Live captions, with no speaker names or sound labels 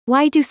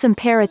Why do some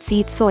parrots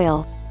eat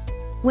soil?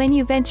 When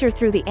you venture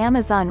through the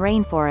Amazon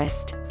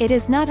rainforest, it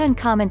is not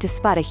uncommon to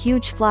spot a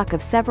huge flock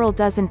of several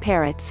dozen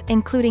parrots,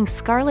 including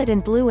scarlet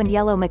and blue and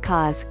yellow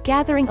macaws,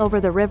 gathering over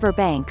the river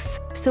banks,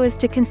 so as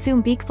to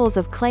consume beakfuls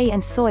of clay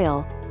and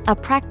soil, a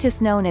practice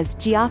known as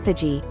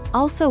geophagy,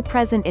 also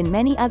present in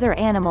many other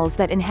animals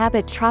that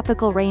inhabit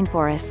tropical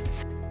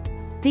rainforests.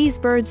 These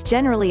birds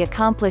generally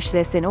accomplish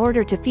this in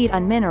order to feed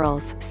on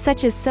minerals,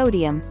 such as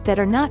sodium, that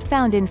are not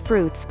found in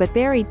fruits but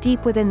buried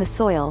deep within the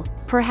soil,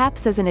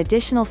 perhaps as an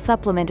additional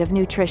supplement of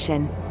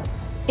nutrition.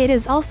 It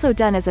is also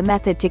done as a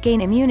method to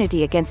gain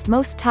immunity against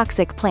most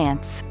toxic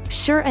plants.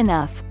 Sure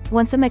enough,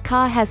 once a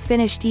macaw has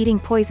finished eating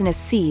poisonous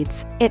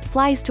seeds, it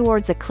flies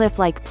towards a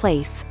cliff-like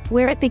place,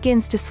 where it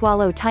begins to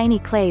swallow tiny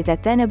clay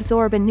that then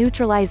absorb and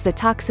neutralize the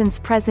toxins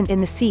present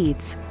in the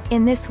seeds.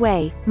 In this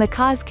way,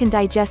 macaws can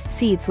digest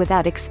seeds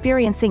without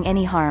experiencing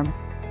any harm.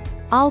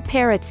 All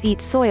parrots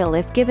eat soil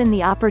if given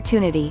the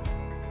opportunity.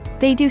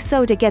 They do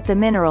so to get the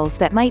minerals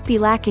that might be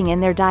lacking in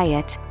their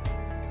diet.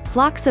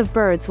 Flocks of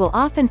birds will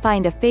often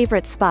find a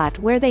favorite spot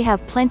where they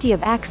have plenty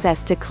of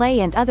access to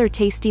clay and other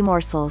tasty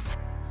morsels.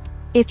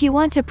 If you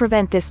want to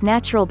prevent this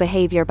natural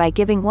behavior by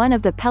giving one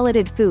of the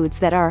pelleted foods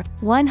that are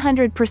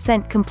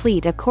 100%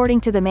 complete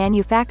according to the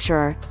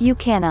manufacturer, you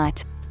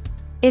cannot.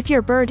 If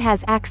your bird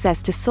has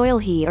access to soil,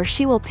 he or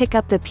she will pick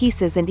up the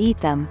pieces and eat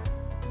them.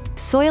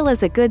 Soil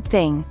is a good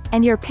thing,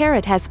 and your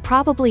parrot has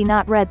probably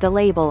not read the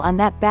label on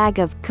that bag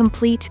of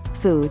complete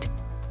food.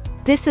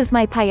 This is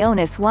my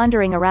Pyonis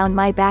wandering around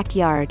my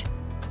backyard.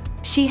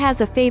 She has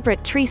a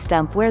favorite tree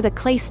stump where the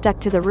clay stuck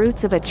to the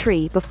roots of a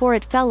tree before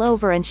it fell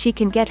over, and she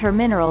can get her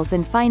minerals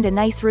and find a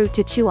nice root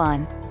to chew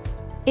on.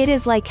 It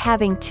is like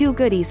having two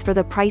goodies for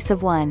the price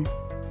of one.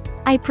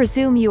 I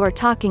presume you are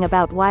talking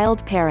about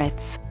wild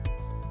parrots.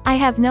 I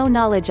have no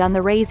knowledge on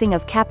the raising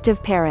of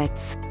captive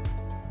parrots.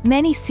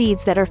 Many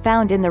seeds that are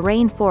found in the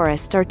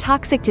rainforest are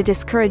toxic to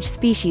discourage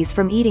species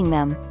from eating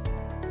them.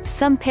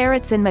 Some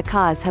parrots and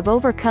macaws have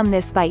overcome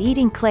this by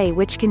eating clay,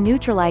 which can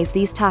neutralize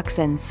these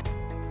toxins.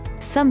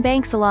 Some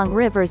banks along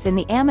rivers in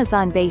the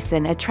Amazon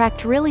basin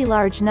attract really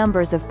large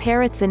numbers of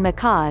parrots and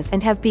macaws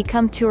and have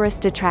become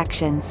tourist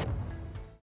attractions.